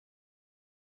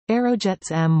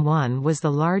Aerojet's M-1 was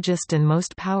the largest and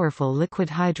most powerful liquid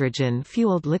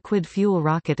hydrogen-fueled liquid fuel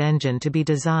rocket engine to be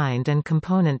designed and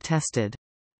component tested.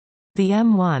 The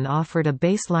M-1 offered a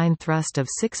baseline thrust of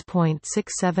 6.67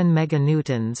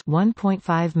 meganewtons,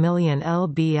 1.5 million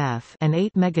lbf, and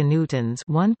 8 meganewtons,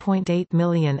 1.8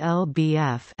 million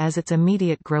lbf as its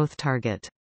immediate growth target.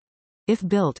 If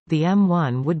built, the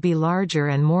M-1 would be larger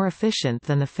and more efficient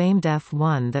than the famed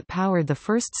F-1 that powered the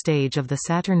first stage of the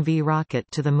Saturn V rocket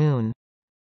to the Moon.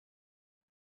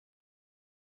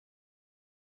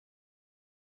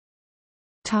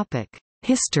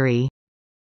 History.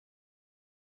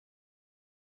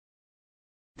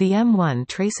 The M-1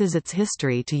 traces its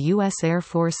history to U.S. Air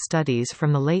Force studies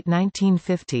from the late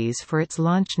 1950s for its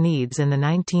launch needs in the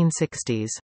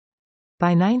 1960s.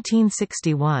 By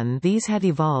 1961 these had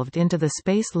evolved into the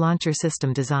Space Launcher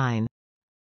System design.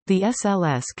 The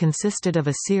SLS consisted of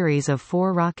a series of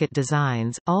 4 rocket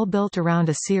designs, all built around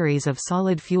a series of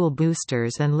solid fuel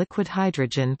boosters and liquid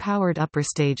hydrogen-powered upper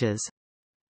stages.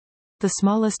 The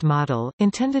smallest model,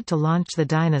 intended to launch the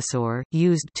Dinosaur,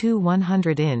 used two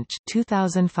 100-inch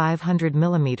 (2,500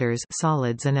 mm)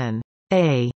 solids and an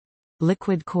A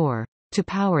liquid core. To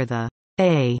power the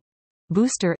A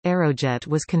booster, Aerojet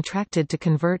was contracted to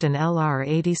convert an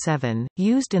LR-87,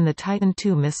 used in the Titan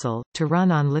II missile, to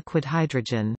run on liquid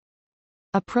hydrogen.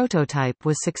 A prototype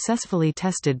was successfully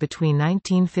tested between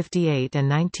 1958 and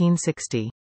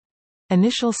 1960.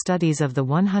 Initial studies of the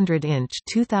 100-inch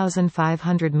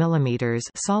 (2,500 mm)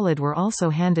 solid were also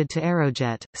handed to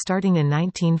Aerojet, starting in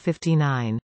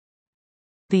 1959.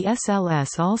 The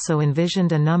SLS also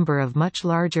envisioned a number of much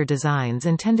larger designs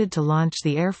intended to launch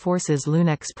the Air Force's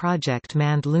LUNEX project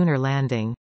manned lunar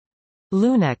landing.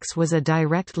 LUNEX was a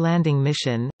direct landing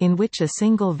mission, in which a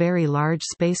single very large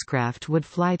spacecraft would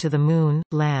fly to the Moon,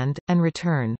 land, and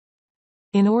return.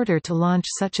 In order to launch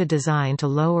such a design to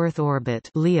low Earth orbit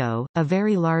 (LEO), a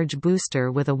very large booster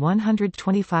with a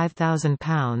 125,000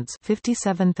 pounds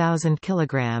 (57,000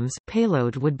 kilograms)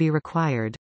 payload would be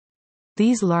required.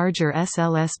 These larger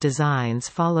SLS designs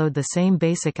followed the same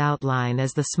basic outline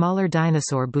as the smaller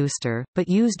Dinosaur booster, but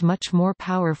used much more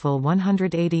powerful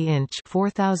 180-inch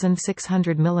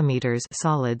 (4,600 mm)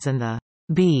 solids and the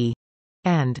B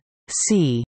and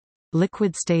C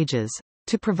liquid stages.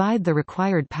 To provide the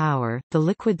required power, the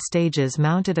liquid stages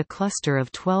mounted a cluster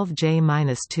of 12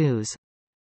 J-2s.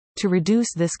 To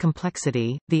reduce this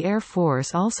complexity, the Air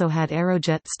Force also had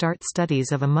Aerojet start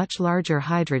studies of a much larger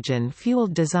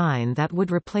hydrogen-fueled design that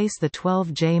would replace the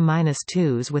 12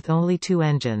 J-2s with only 2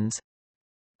 engines.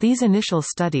 These initial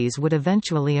studies would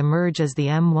eventually emerge as the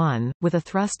M-1, with a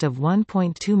thrust of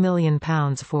 1.2 million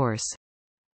pounds force.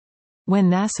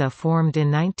 When NASA formed in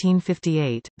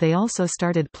 1958, they also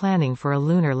started planning for a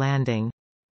lunar landing.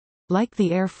 Like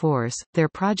the Air Force, their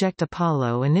Project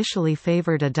Apollo initially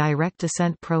favored a direct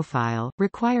ascent profile,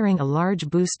 requiring a large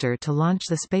booster to launch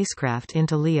the spacecraft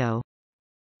into LEO.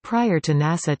 Prior to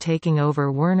NASA taking over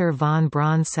Wernher von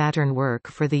Braun's Saturn work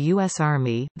for the U.S.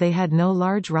 Army, they had no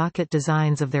large rocket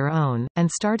designs of their own, and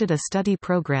started a study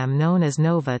program known as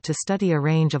NOVA to study a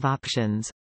range of options.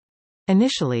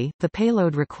 Initially, the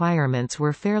payload requirements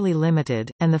were fairly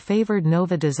limited, and the favored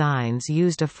NOVA designs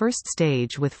used a first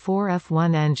stage with 4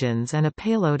 F-1 engines and a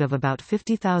payload of about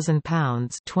 50,000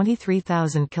 pounds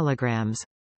 (23,000 kilograms).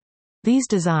 These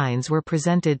designs were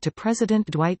presented to President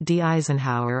Dwight D.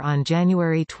 Eisenhower on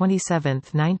January 27,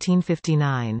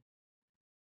 1959.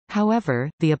 However,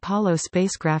 the Apollo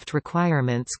spacecraft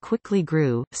requirements quickly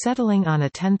grew, settling on a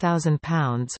 10,000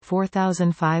 pounds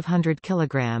 (4,500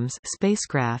 kilograms)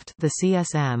 spacecraft, the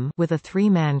CSM, with a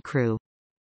 3-man crew.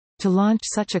 To launch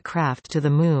such a craft to the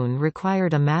Moon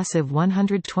required a massive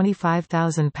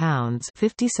 125,000 pounds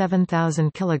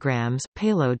 (57,000 kilograms)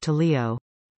 payload to LEO.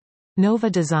 NOVA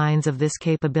designs of this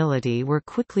capability were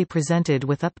quickly presented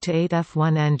with up to 8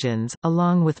 F-1 engines,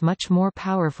 along with much more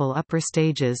powerful upper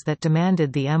stages that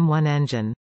demanded the M-1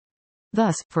 engine.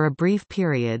 Thus, for a brief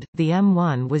period, the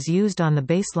M-1 was used on the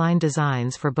baseline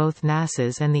designs for both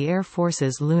NASA's and the Air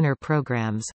Force's lunar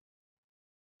programs.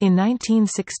 In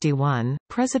 1961,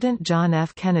 President John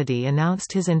F. Kennedy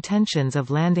announced his intentions of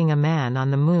landing a man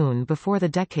on the Moon before the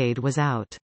decade was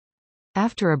out.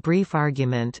 After a brief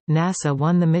argument, NASA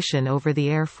won the mission over the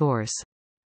Air Force.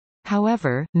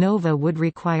 However, NOVA would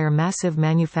require massive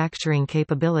manufacturing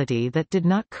capability that did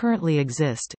not currently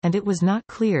exist, and it was not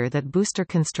clear that booster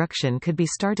construction could be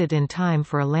started in time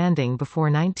for a landing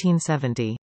before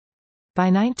 1970. By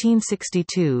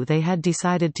 1962 they had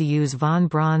decided to use von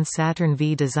Braun's Saturn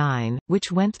V design,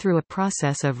 which went through a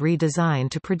process of redesign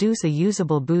to produce a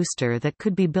usable booster that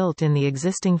could be built in the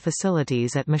existing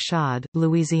facilities at Mashhad,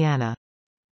 Louisiana.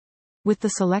 With the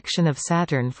selection of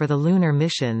Saturn for the lunar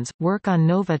missions, work on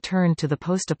Nova turned to the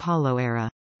post-Apollo era.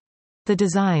 The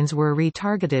designs were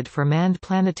retargeted for manned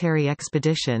planetary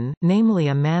expedition, namely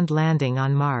a manned landing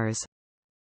on Mars.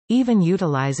 Even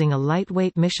utilizing a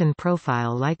lightweight mission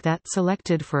profile like that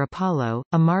selected for Apollo,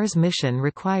 a Mars mission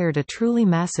required a truly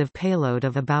massive payload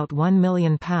of about 1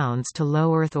 million pounds to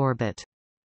low Earth orbit.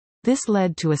 This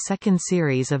led to a second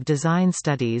series of design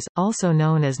studies, also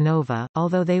known as Nova,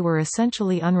 although they were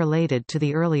essentially unrelated to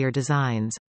the earlier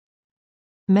designs.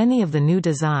 Many of the new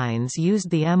designs used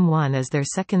the M-1 as their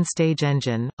second-stage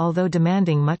engine, although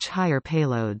demanding much higher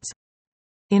payloads.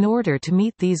 In order to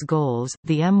meet these goals,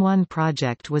 the M-1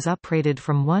 project was uprated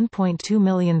from £1.2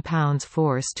 million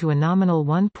force to a nominal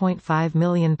 £1.5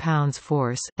 million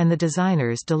force, and the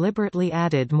designers deliberately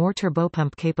added more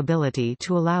turbopump capability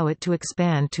to allow it to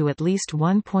expand to at least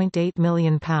 £1.8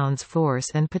 million force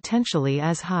and potentially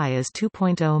as high as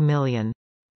 £2.0 million.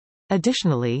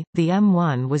 Additionally, the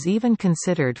M-1 was even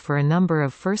considered for a number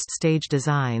of first-stage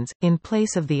designs, in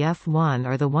place of the F-1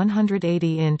 or the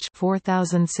 180-inch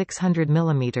 (4,600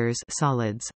 mm)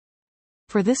 solids.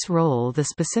 For this role the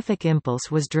specific impulse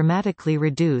was dramatically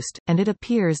reduced, and it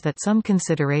appears that some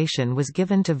consideration was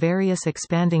given to various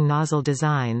expanding nozzle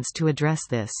designs to address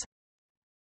this.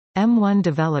 M-1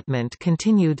 development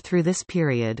continued through this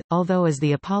period, although as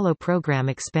the Apollo program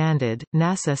expanded,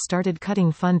 NASA started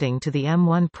cutting funding to the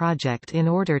M-1 project in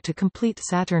order to complete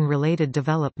Saturn-related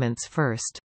developments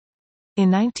first. In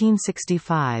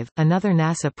 1965, another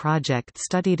NASA project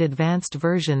studied advanced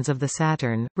versions of the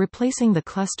Saturn, replacing the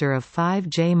cluster of 5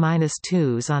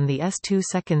 J-2s on the S2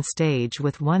 second stage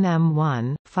with one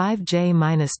M1, 5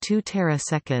 J-2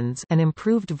 teraseconds, an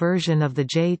improved version of the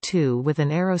J2 with an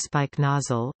aerospike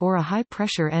nozzle, or a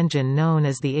high-pressure engine known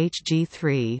as the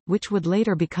HG-3, which would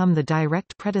later become the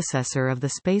direct predecessor of the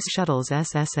Space Shuttle's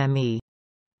SSME.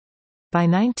 By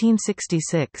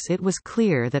 1966 it was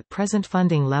clear that present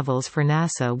funding levels for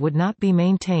NASA would not be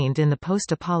maintained in the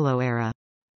post-Apollo era.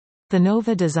 The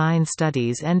Nova design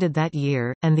studies ended that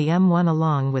year, and the M-1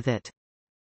 along with it.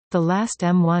 The last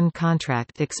M-1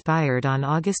 contract expired on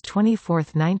August 24,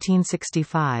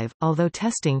 1965, although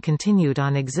testing continued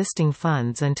on existing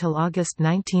funds until August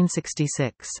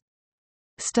 1966.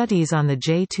 Studies on the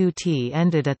J2T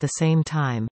ended at the same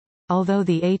time. Although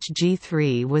the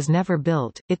HG-3 was never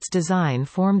built, its design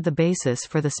formed the basis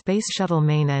for the Space Shuttle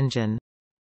main engine.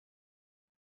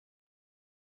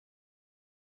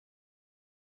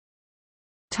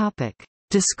 Topic.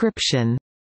 Description.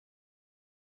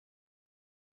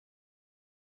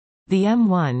 The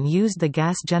M-1 used the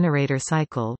gas generator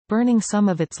cycle, burning some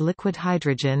of its liquid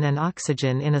hydrogen and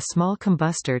oxygen in a small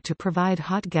combustor to provide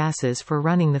hot gases for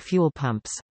running the fuel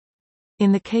pumps.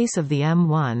 In the case of the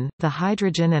M-1, the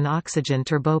hydrogen and oxygen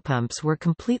turbopumps were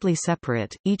completely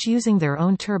separate, each using their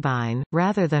own turbine,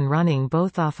 rather than running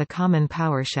both off a common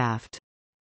power shaft.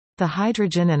 The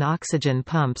hydrogen and oxygen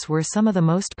pumps were some of the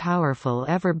most powerful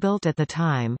ever built at the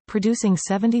time, producing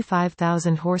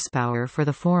 75,000 horsepower for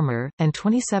the former, and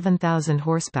 27,000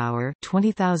 horsepower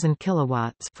 20,000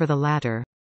 kilowatts for the latter.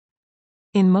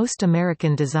 In most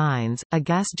American designs, a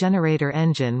gas generator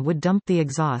engine would dump the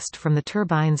exhaust from the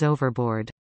turbines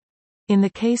overboard. In the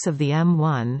case of the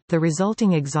M-1, the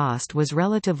resulting exhaust was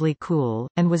relatively cool,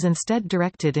 and was instead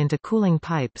directed into cooling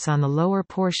pipes on the lower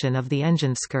portion of the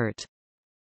engine skirt.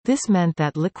 This meant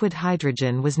that liquid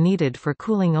hydrogen was needed for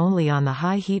cooling only on the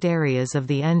high heat areas of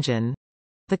the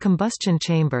engine—the combustion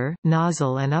chamber,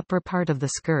 nozzle and upper part of the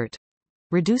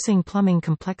skirt—reducing plumbing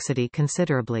complexity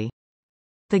considerably.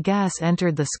 The gas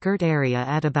entered the skirt area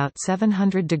at about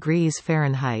 700 degrees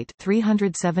Fahrenheit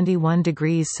 371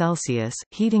 degrees Celsius,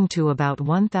 heating to about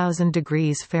 1000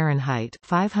 degrees Fahrenheit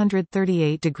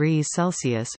 538 degrees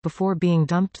Celsius before being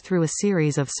dumped through a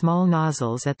series of small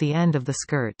nozzles at the end of the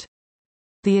skirt.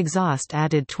 The exhaust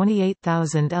added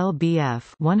 28,000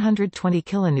 lbf 120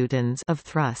 kilonewtons of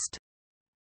thrust.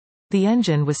 The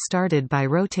engine was started by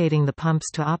rotating the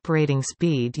pumps to operating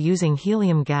speed using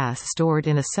helium gas stored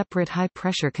in a separate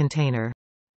high-pressure container.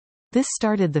 This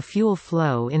started the fuel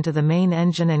flow into the main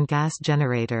engine and gas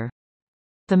generator.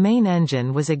 The main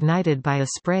engine was ignited by a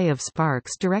spray of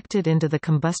sparks directed into the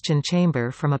combustion chamber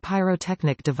from a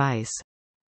pyrotechnic device.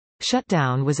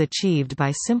 Shutdown was achieved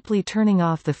by simply turning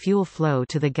off the fuel flow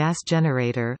to the gas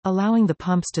generator, allowing the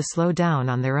pumps to slow down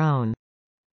on their own.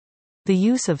 The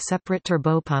use of separate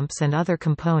turbopumps and other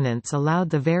components allowed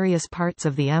the various parts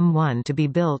of the M-1 to be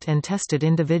built and tested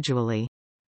individually.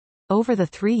 Over the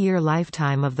 3-year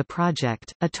lifetime of the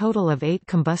project, a total of 8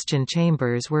 combustion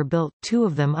chambers were built, 2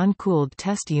 of them uncooled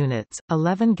test units,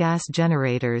 11 gas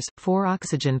generators, 4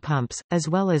 oxygen pumps, as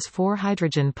well as 4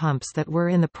 hydrogen pumps that were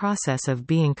in the process of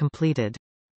being completed.